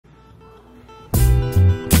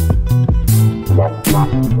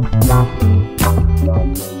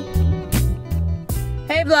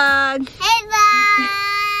vlog. Hey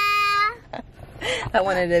vlog. I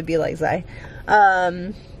wanted to be like Zai.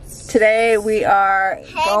 Today we are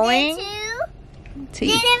going to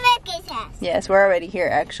eat. Yes, we're already here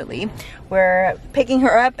actually. We're picking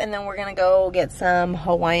her up and then we're gonna go get some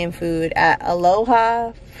Hawaiian food at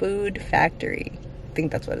Aloha Food Factory. I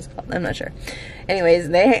think that's what it's called. I'm not sure. Anyways,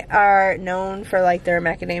 they are known for like their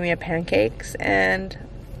macadamia pancakes, and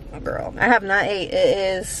oh girl, I have not ate. It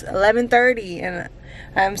is 11:30 and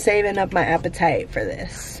I'm saving up my appetite for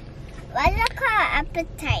this. Why is it called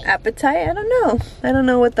appetite? Appetite? I don't know. I don't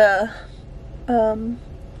know what the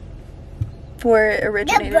where it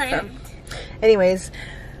originated from. Anyways,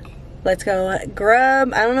 let's go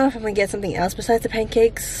grub. I don't know if I'm gonna get something else besides the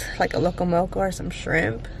pancakes, like a loco moco or some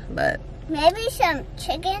shrimp, but maybe some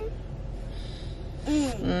chicken.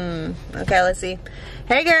 Okay, let's see.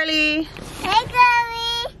 Hey, girly. Hey,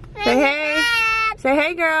 girly. Say hey. Say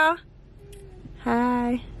hey, girl.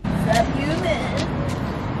 Hi. What's up, human?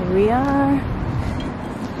 Here we are.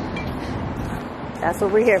 That's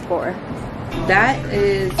what we're here for. That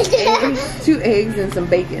is eggs, 2 eggs and some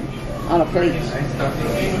bacon on a plate.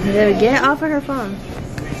 Get off of her phone.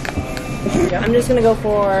 I'm just gonna go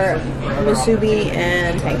for musubi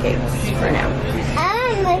and pancakes for now.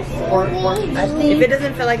 If it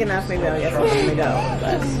doesn't feel like enough, maybe I'll get something to go.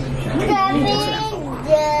 But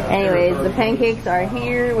anyways, the pancakes are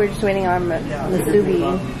here. We're just waiting on musubi.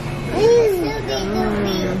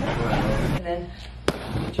 And then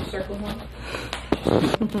get your circle one.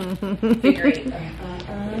 Figure 8.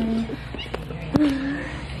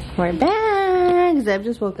 We're back. Zeb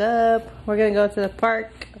just woke up. We're gonna go to the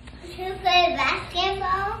park. To play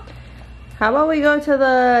basketball? How about we go to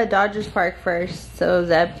the Dodgers park first so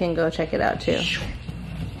Zeb can go check it out too.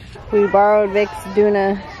 We borrowed Vic's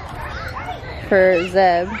Duna for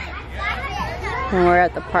Zeb. And we're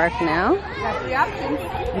at the park now. That's the option.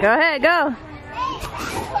 Go ahead, go.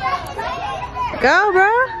 Go,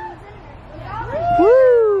 bro.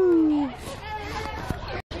 Woo!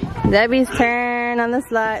 Zebby's turn on the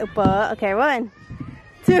slide. Oopa. Okay, 1,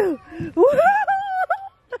 2. Woo!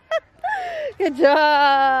 Good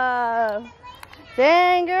job.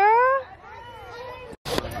 Dang, girl.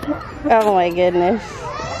 Oh my goodness.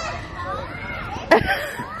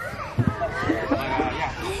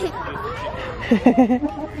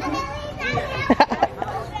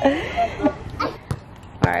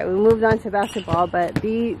 Alright, we moved on to basketball, but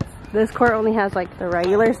this court only has like the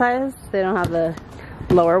regular size. They don't have the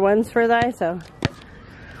lower ones for that, so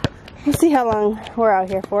we'll see how long we're out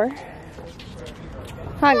here for.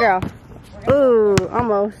 Hi, girl. Ooh,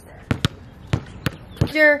 almost.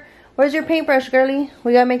 Where's your paintbrush, girly?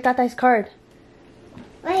 We gotta make Tatai's card.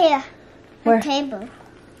 Right here. Where? The table.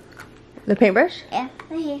 The paintbrush? Yeah,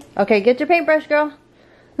 right here. Okay, get your paintbrush, girl.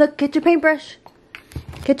 Look, get your paintbrush.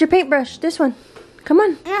 Get your paintbrush. This one. Come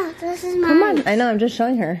on. No, this is mine. Come on. I know, I'm just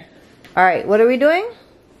showing her. Alright, what are we doing?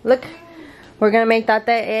 Look, we're gonna make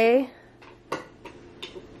Tatai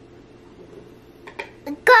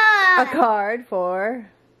a card for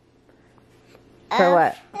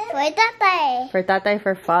what? For Tatai. For Tatai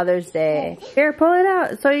for Father's Day. Here, pull it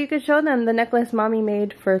out so you can show them the necklace mommy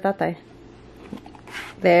made for Tatai.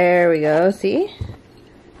 There we go, see?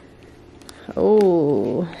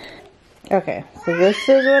 Oh. Okay, so this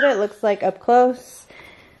is what it looks like up close.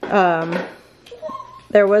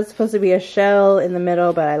 There was supposed to be a shell in the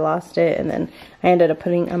middle, but I lost it, and then I ended up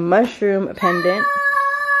putting a mushroom pendant.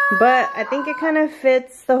 But I think it kind of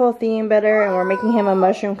fits the whole theme better, and we're making him a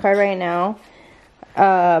mushroom card right now.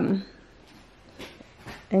 And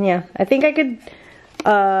yeah, I think I could,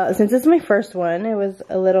 since this is my first one, it was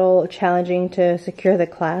a little challenging to secure the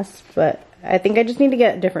clasp, but I think I just need to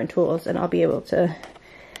get different tools and I'll be able to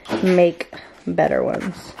make better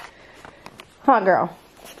ones. Huh, girl?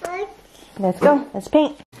 Let's go. Let's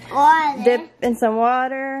paint. Water. Dip in some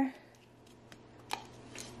water.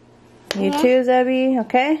 You too, Zebby.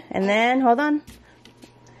 Okay, and then, hold on.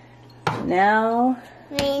 Now,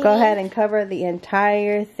 go ahead and cover the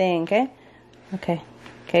entire thing, okay? Okay.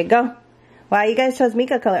 Okay, go. Wow, you guys chose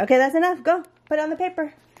Mika color. Okay, that's enough. Go. Put it on the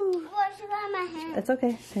paper. It's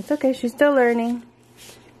okay. It's okay. She's still learning.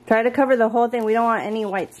 Try to cover the whole thing. We don't want any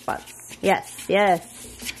white spots. Yes, yes.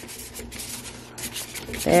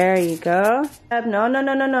 There you go. No, no,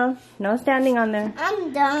 no, no, no. No standing on there.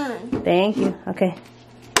 I'm done. Thank you. Okay.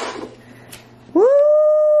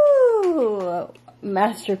 Woo!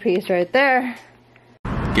 Masterpiece right there.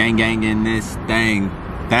 Gang gang in this thing.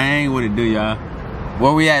 Dang, what it do, y'all?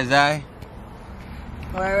 Where we at, Zai?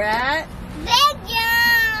 Where we're at? Big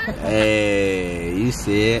jump. Hey, you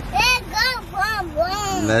see it. Let's go, boom,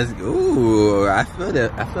 boom. Let's go. Ooh, I feel the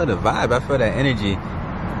vibe. I feel that energy.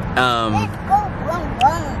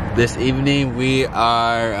 This evening we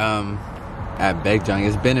are at Baekjang.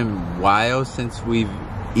 It's been a while since we've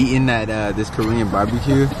eaten at this Korean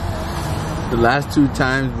barbecue. The last 2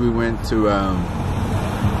 times we went to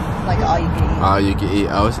like all you can eat. All you can eat.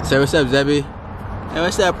 Oh, say what's up, Zebby. Hey,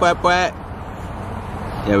 what's up, Pwat Pwat?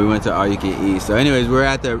 Yeah, we went to all you can eat. So anyways, we're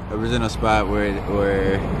at the original spot where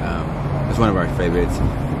it's one of our favorites.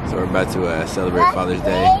 So we're about to celebrate Father's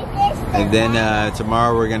Day. And then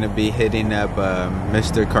tomorrow we're gonna be hitting up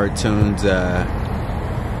Mr. Cartoon's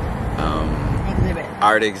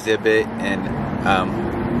art exhibit and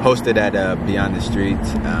hosted at Beyond the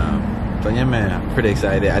Streets. So yeah, man, I'm pretty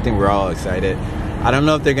excited. I think we're all excited. I don't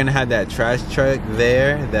know if they're gonna have that trash truck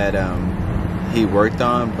there that he worked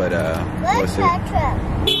on, but we'll see.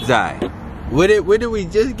 Zai, what did we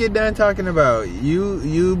just get done talking about?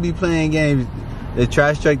 You be playing games. The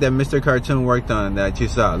trash truck that Mr. Cartoon worked on that you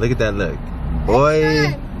saw. Look at that look. Boy.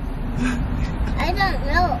 I don't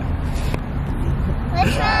know.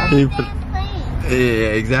 Which one is playing? Yeah,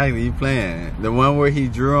 exactly. You playing. The one where he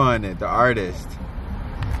drew on it, the artist.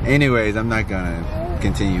 Anyways, I'm not gonna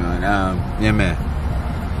continue on. Yeah, man.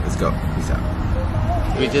 Let's go. Peace out.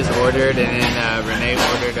 We just ordered, and then Renee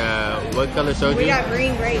ordered what color soju? We got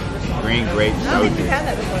green grape. Green grape soju. I don't think you've had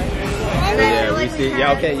that before. Yeah, we see.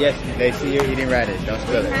 Yeah, okay, yes. They see you eating radish. Don't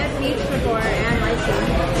spill it. We've had peach before and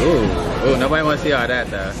lychee. Ooh, nobody wants to see all that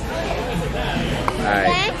though.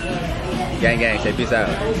 Alright. Gang, gang, say peace out.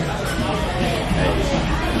 You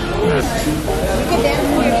can dance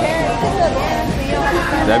in your chair. You can still dance. So you don't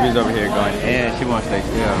have to Debbie's over here going, and she won't stay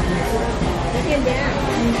still. You can dance.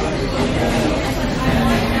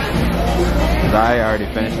 I already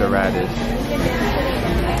finished the radish.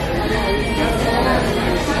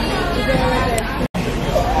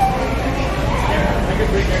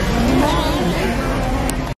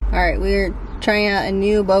 Alright, we're trying out a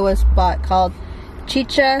new boba spot called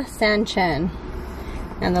Chicha Sanchen.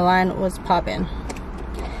 And the line was poppin'.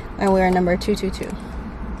 And we're number 222.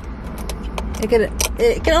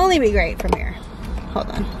 It can only be great from here. Hold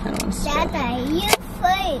on, I don't want to spill. Dada, you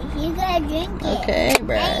first. You gotta drink it. Okay,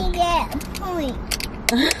 Brad. And you get a point.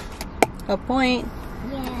 A point.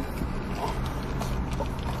 Yeah.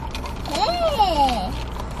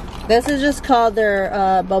 Hey! This is just called their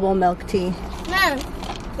bubble milk tea. Mom,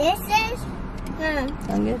 this is... Mom.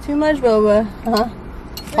 Don't get too much boba. Hold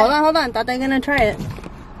on. Thought they were gonna try it.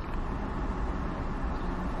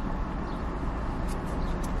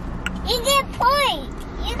 You get point.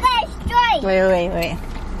 You got straight. Wait.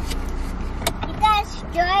 You got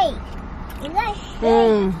straight. You got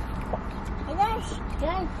straight. You got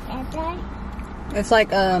straight, Dada. It's like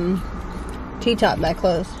T-top that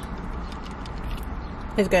close.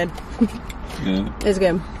 It's good. Yeah. It's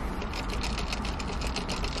good.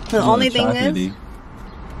 The only thing is,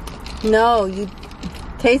 no, you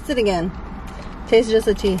taste it again. Taste just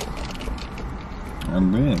the tea.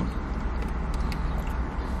 I'm good.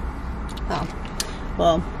 Oh,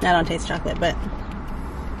 well, I don't taste chocolate, but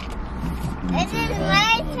This is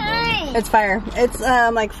my turn. it's fire. It's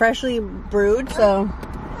like freshly brewed, so.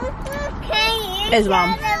 Can you It's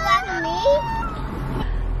Mom. try to love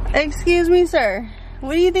me? Excuse me, sir.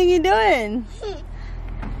 What do you think you're doing?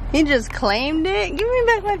 He just claimed it. Give me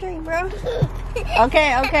back my drink, bro.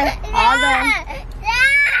 Okay. All done.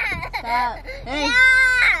 Stop. Hey.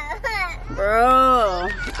 Bro.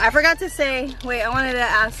 I forgot to say, wait, I wanted to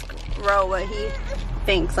ask Ro what he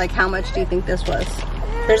thinks. Like, how much do you think this was?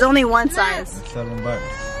 There's only one size. $7. Mommy.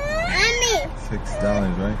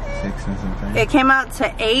 $6, right? 6 and something. It came out to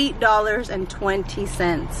 $8.20.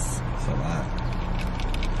 That's a lot.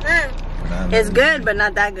 Mom. It's good, but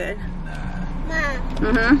not that good.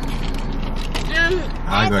 Mom.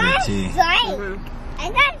 I go to got tea. straight. I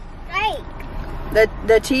got straight.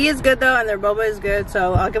 The tea is good though, and their boba is good,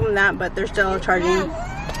 so I'll give them that. But they're still charging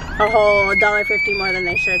a whole $1.50 more than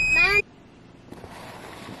they should. Mom.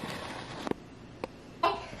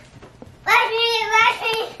 Watch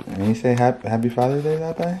me. And you say happy Father's Day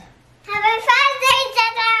that day? Happy Father's Day,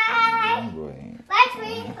 Oh boy. Watch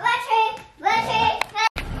me.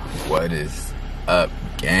 What is up,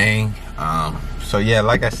 gang? So yeah,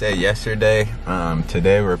 like I said yesterday,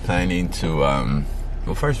 today we're planning to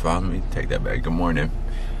well, first of all, let me take that back. Good morning.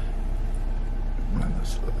 I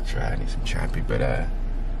need some trappy, but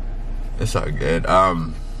it's all good.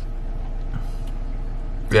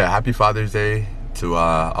 Yeah, happy Father's Day to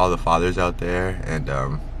all the fathers out there, and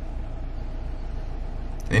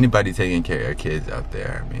anybody taking care of kids out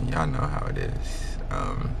there. I mean, y'all know how it is.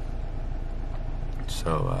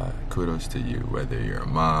 So kudos to you, whether you're a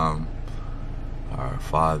mom or a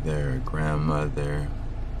father, or grandmother.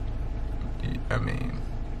 I mean,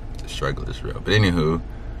 struggle is real. But anywho,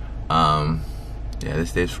 yeah,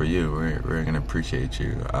 this day's for you. We're gonna appreciate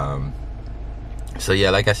you. So yeah,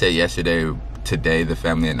 like I said yesterday, today the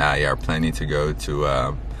family and I are planning to go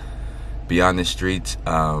to Beyond the Streets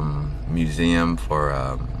museum for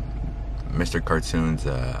Mr. Cartoon's.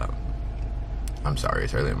 I'm sorry,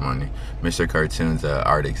 it's early in the morning. Mr. Cartoon's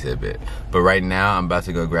art exhibit. But right now, I'm about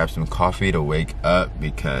to go grab some coffee to wake up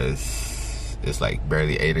because it's like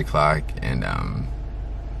barely 8 o'clock and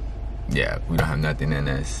yeah, we don't have nothing in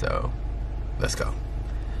us, so let's go.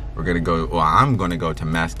 We're gonna go, well, I'm gonna go to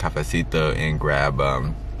Mas Cafecito and grab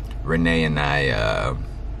Renee and I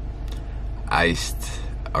iced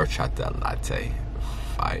horchata latte.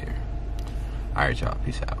 Fire. Alright, y'all,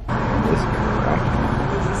 peace out.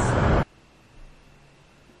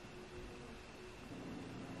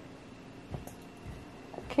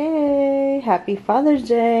 Okay, happy Father's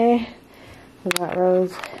Day. We got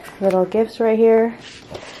Rose little gifts right here.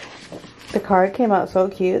 The card came out so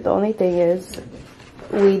cute. The only thing is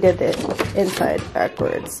we did it inside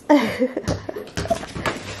backwards.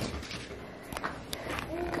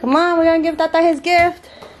 Come on, we're gonna give Tata his gift.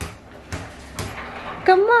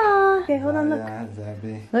 Come on. Okay, hold on, look.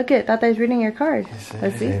 Look at Tata is reading your card.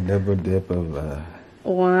 Let's see. A double dip of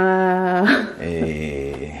wow.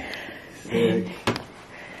 Hey. Sick.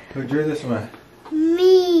 Who drew this one?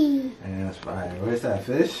 Me. And that's fire. What is that,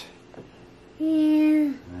 fish?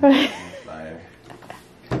 Yeah. That's fire.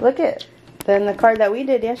 Look at then the card that we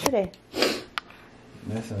did yesterday.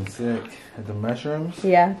 That sounds sick. At the mushrooms?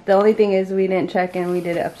 Yeah, the only thing is we didn't check and we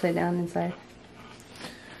did it upside down inside.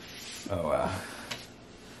 Oh wow.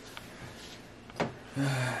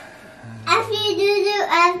 After you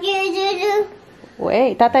do.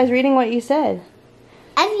 Wait, Tata is reading what you said.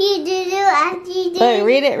 After you do. Look,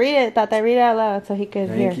 read it, Tata. Read it out loud so he could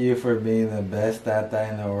hear. Thank you for being the best Tata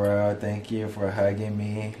in the world. Thank you for hugging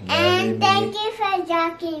me, loving And thank me, you for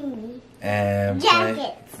jacking me. and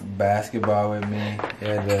Jackets. playing basketball with me.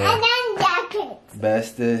 You're And the then jackets.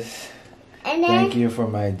 bestest. And then Thank you for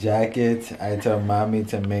my jacket. I told mommy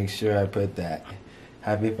to make sure I put that.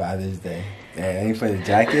 Happy Father's Day. Yeah, any for the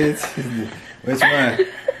jackets? Which one?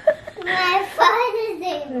 my Father's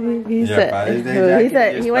Day. He Your said, Father's Day he jacket?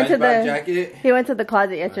 said Your he went to SpongeBob the jacket? he went to the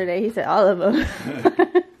closet yesterday. He said all of them.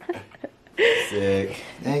 Sick.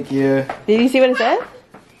 Thank you. Did you see what it said?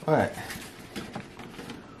 What?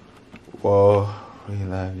 Whoa, we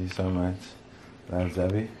love you so much. Love,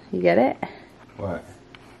 Zebby. You get it? What?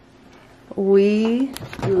 We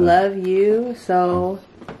love you so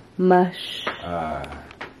much,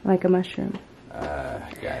 like a mushroom.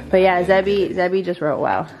 But yeah, Zebby just wrote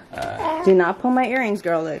wow. Do not pull my earrings,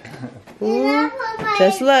 girl. Look. Ooh,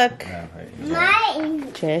 just look.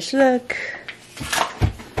 Just look.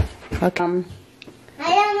 Okay. I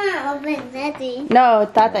don't want to open that. No,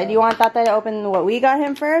 Tata. Do you want Tata to open what we got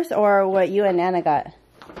him first, or what you and Nana got?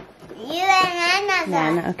 You and Nana.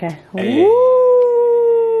 Nana. Okay. Hey. Woo!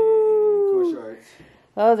 Cool shorts.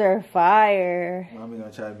 Those are fire. Mommy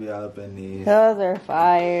gonna try to be all up in these. Those are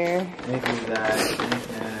fire. Thank you,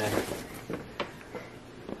 Dad.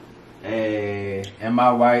 Hey, and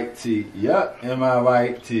my white tee. Yup, and my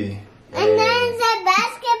white tee. And then the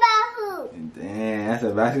basketball hoop. Damn, that's a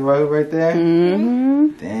basketball hoop right there?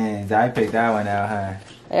 Mm-hmm. Damn, I picked that one out, huh?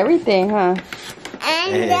 Everything, huh? And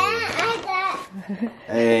Hey. then I got.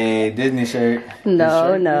 Hey, Disney shirt. No, This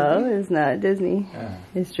shirt no, Disney? it's not Disney. Oh.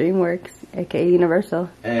 It's DreamWorks, aka Universal.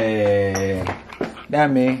 Hey, that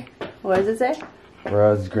me. What does it say?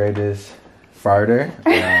 World's greatest farter.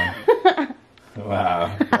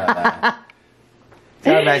 Wow. Wow.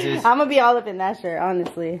 Top matches. I'm gonna be all up in that shirt,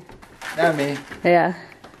 honestly. That me. Yeah,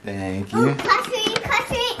 Thank Oh, you.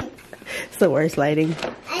 country. it's the worst lighting.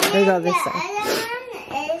 And There's then all the this stuff. other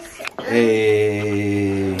one is.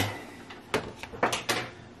 Hey.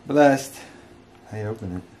 Blessed. How you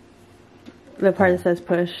open it? The part that says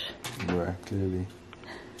push. You are, clearly.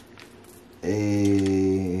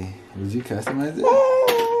 Hey. Did you customize it?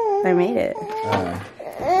 I made it.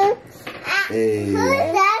 Hey. Who's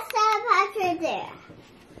that Sarah Patrick there?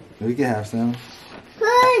 We can have some.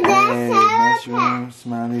 Who's that Hey, Sarah mushroom, Patrick?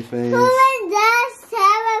 smiley face. Who is that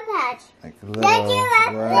Sarah Patrick? Like a Did little you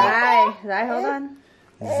like rock. Zai, hold on.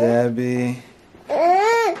 Zebby.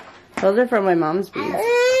 Those are from my mom's beads.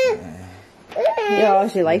 Yo,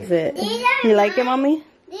 she likes it. You like it, mommy?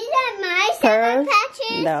 These are my Sarah Pearls?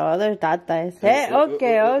 Patrick. No, they're Tata's. Hey,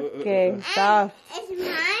 okay. Stop. It's mine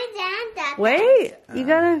and that. Wait, you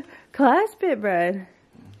gotta clasp it, Brad.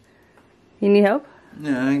 You need help?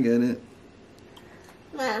 Yeah, I get it.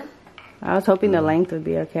 Mom. I was hoping the length would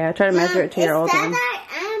be okay. I tried to measure it to your old one.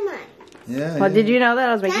 Yeah. Well, did you know that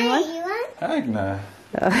I was making Mommy, one? you want? Heck nah.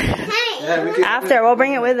 After, we'll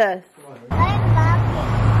bring it with us.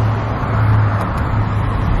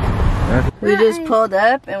 We just pulled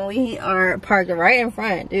up and we are parked right in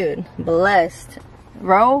front, dude. Blessed.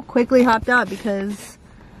 Ro quickly hopped out because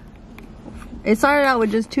it started out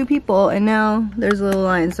with just 2 people and now there's a little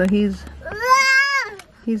line, so he's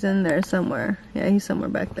in there somewhere. Yeah, he's somewhere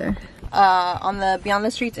back there. On the Beyond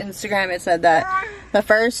the Streets Instagram, it said that the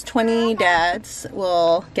first 20 dads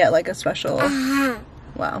will get like a special,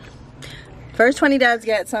 wow. First 20 dads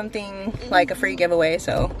get something like a free giveaway,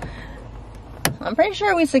 so I'm pretty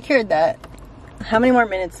sure we secured that. How many more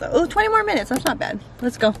minutes though? Oh, 20 more minutes, that's not bad.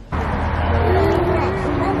 Let's go.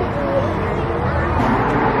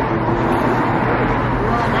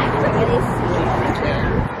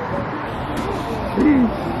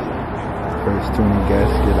 First 20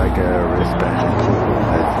 guests get like a wristband.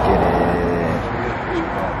 Let's get it.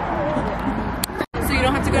 So you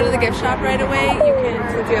don't have to go to the gift shop right away. You can,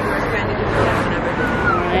 since you have a wristband, you can do that whenever.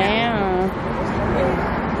 Wow.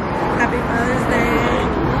 Happy Father's Day.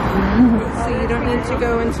 So you don't need to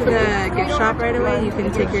go into the gift shop right away. You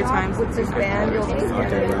can take your time since this band.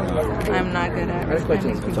 I'm not good at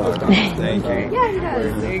wristbanding people's dogs. Thank you. Yeah, he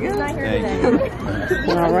does. There you go. Thank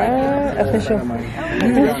you. Alright, official.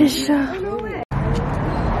 Official.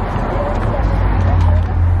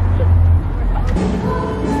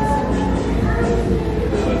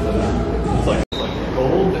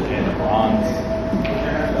 Gold and a bronze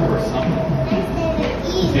or something.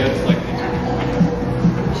 Yeah, it's like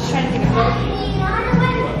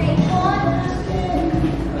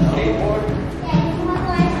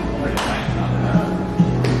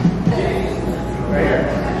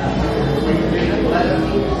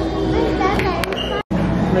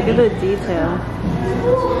Look at the detail.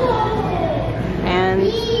 And,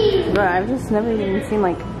 bro, I've just never even seen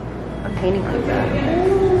like a painting like that.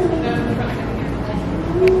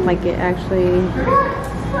 Like it actually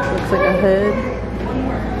looks like a hood.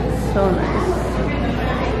 So nice.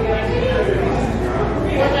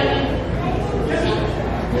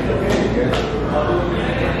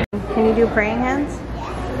 Can you do praying hands?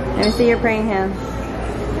 Let me see your praying hands.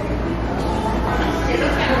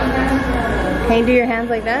 Can you do your hands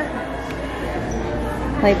like that?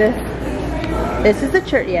 Like this? This is the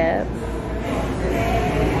church, yeah.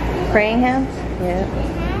 Praying hands? Yeah.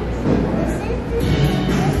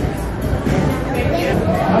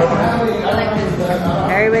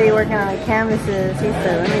 Everybody working on canvases. He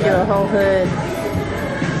said, let me do a whole hood.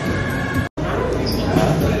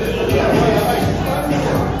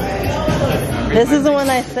 This is the one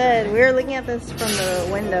I said. We were looking at this from the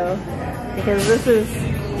window because this is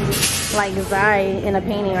like Zai in a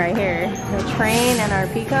painting right here. The train and our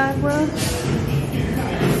peacock, bro.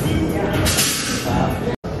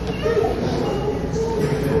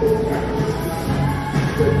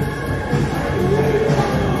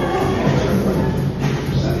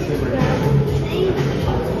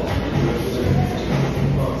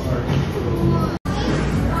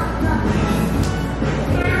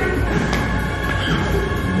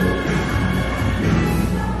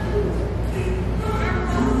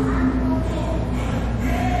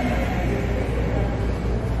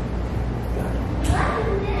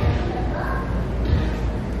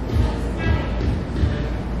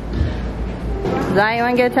 Zai, you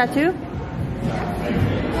want to get a tattoo?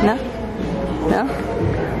 No? No?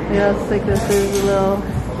 Yeah, looks like this is a little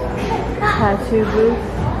tattoo booth.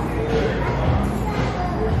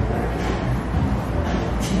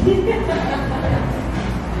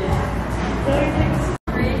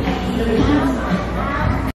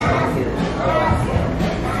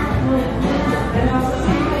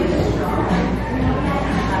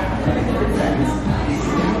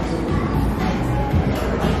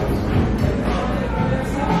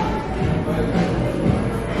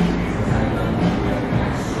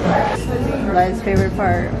 Zai's favorite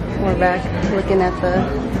part. We're back looking at the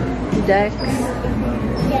decks.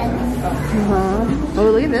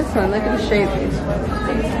 Oh, look at this one. Look at the shape.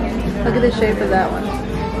 Look at the shape of that one.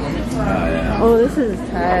 Oh, this is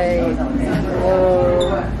tight.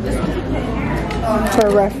 Whoa. For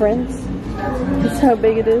reference, this is how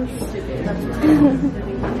big it is.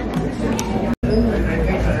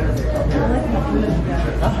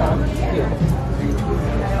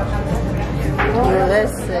 Oh,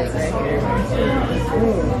 that's sick right here.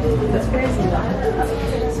 That's crazy.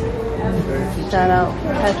 Shout out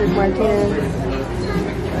Patrick Martinez.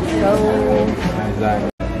 Let's go.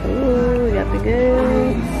 Ooh, we got the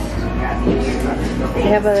goods. They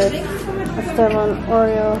have a Esteban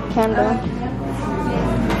Oreo candle.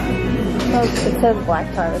 Oh, it says black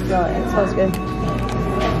tar. It smells good.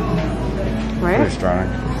 Right? Pretty strong.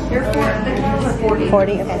 You're 40.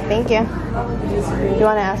 40. Okay, thank you. You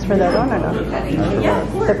want to ask for the other one or no? Yeah.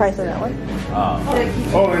 The price of that one?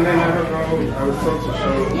 Oh, and then I was supposed to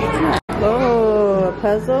show. Oh, a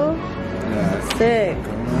puzzle. Yeah. Sick.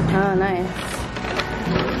 Oh, nice.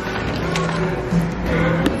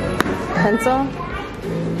 Pencil.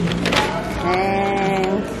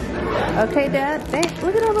 And okay, Dad. Thanks.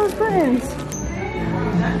 Look at all those buttons.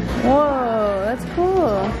 Whoa, that's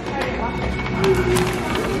cool.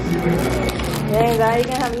 Dang, God, you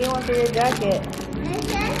can have a new one for your jacket.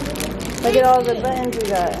 Look at all the buttons we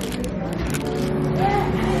got.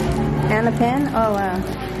 And a pen. Oh wow,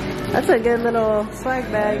 that's a good little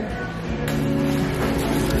swag bag.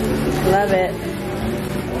 Love it.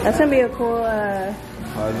 That's gonna be a cool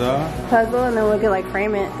puzzle, and then we could like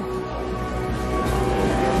frame it.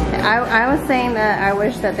 I was saying that I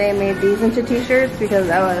wish that they made these into t-shirts because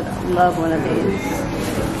I would love one of these.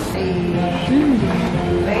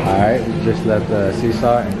 Alright, we just left the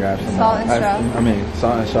Seesaw and grabbed some Salt and straw.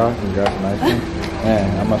 Salt and straw and grab some ice cream.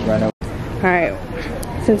 And I almost ran over. Alright,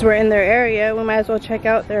 since we're in their area, we might as well check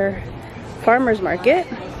out their farmer's market.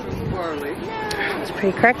 It's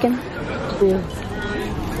pretty cracking.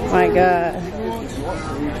 My God.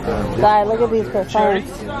 God, look at these croissants.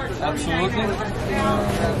 Absolutely.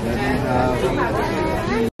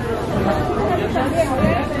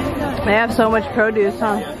 They have so much produce,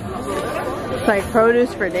 huh? It's like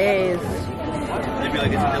produce for days. It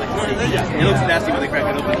looks nasty when they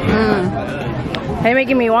crack it open. They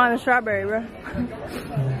making me want a strawberry, bro.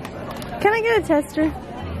 Can I get a tester?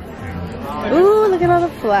 Ooh, look at all the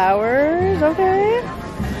flowers. Okay.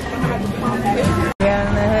 Yeah,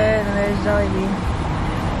 in the head, and there's Jollibee.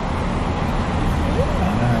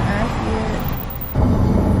 I see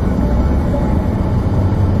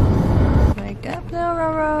it. Wake up, little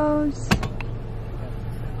Rose.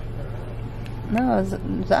 No,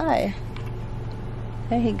 Zai.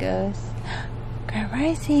 There he goes. Good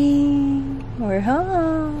rising. We're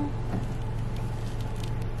home.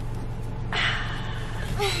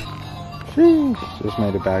 Just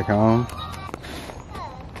made it back home.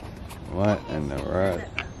 What in the world?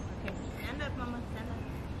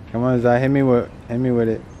 Come on, Zai, hit me with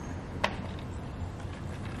it.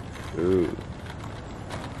 Ooh.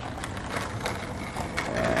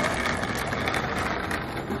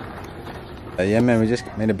 Yeah, man, we just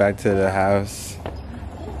made it back to the house,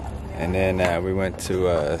 and then we went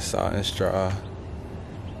to Salt and Straw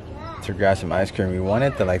to grab some ice cream. We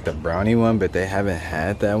wanted the brownie one, but they haven't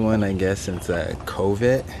had that one, I guess, since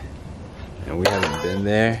COVID, and we haven't been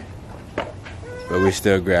there. But we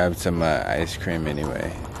still grabbed some ice cream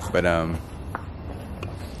anyway. But yeah,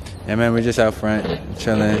 man, we're just out front,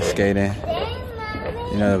 chilling, skating.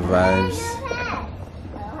 You know the vibes.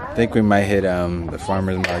 I think we might hit the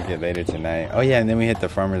farmer's market later tonight. Oh yeah, and then we hit the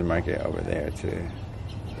farmer's market over there too.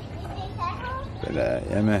 But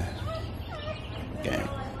yeah, man. Gang.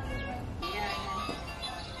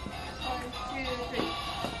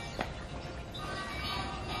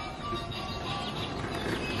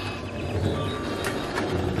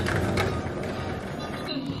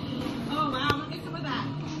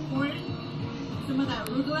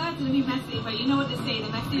 It's gonna be messy, but you know what to say. The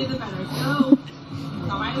messier the better. So,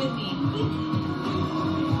 go right with me.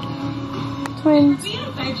 Twins.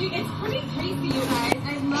 Tomato veggie, it's pretty tasty, you guys. I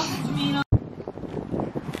love the tomato.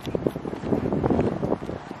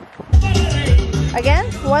 Again,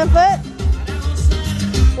 1 foot.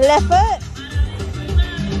 Left foot.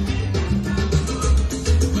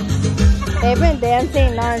 They've been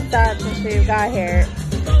dancing non-stop since we got here.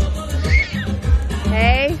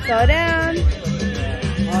 Hey, slow down.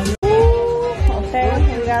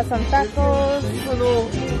 Okay, we got some tacos.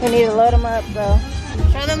 We need to load them up, so.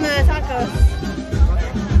 Show them the tacos.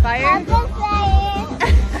 Fire?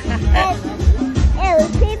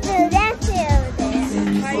 People dancing over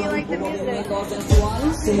there. How do you like the music?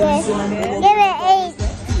 Yes. Give it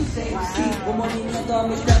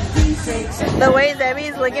 8. The way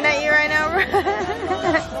Debbie's looking at you right now, bro.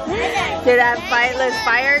 Did that fight look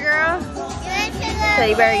fire, girl? So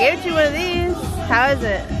you better give it to one of these. How is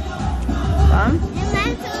it?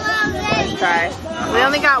 Let's try. We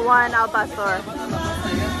only got one al pastor.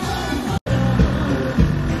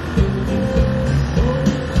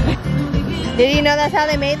 Did you know that's how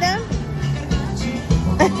they made them?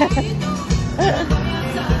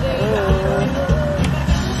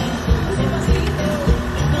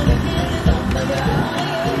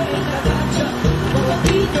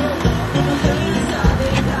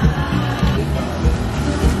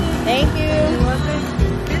 Thank you.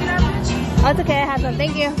 Oh, it's okay, I have some.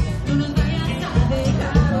 Thank you.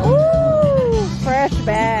 Ooh, fresh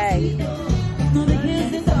bag.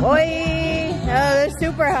 Oi! Oh, they're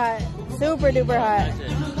super hot. Super duper hot.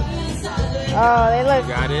 Oh, they look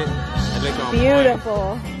Got it? They look on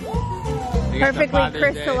beautiful. point. You got the Perfectly Father's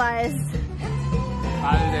Day. crystallized.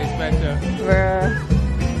 Father's Day special. Bruh.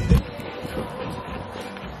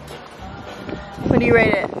 What do you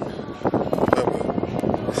rate it?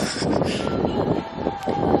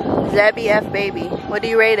 Zebby F baby. What do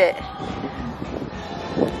you rate it?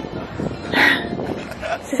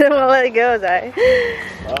 She doesn't want to let it go, Zai.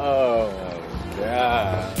 Oh my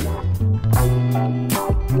god.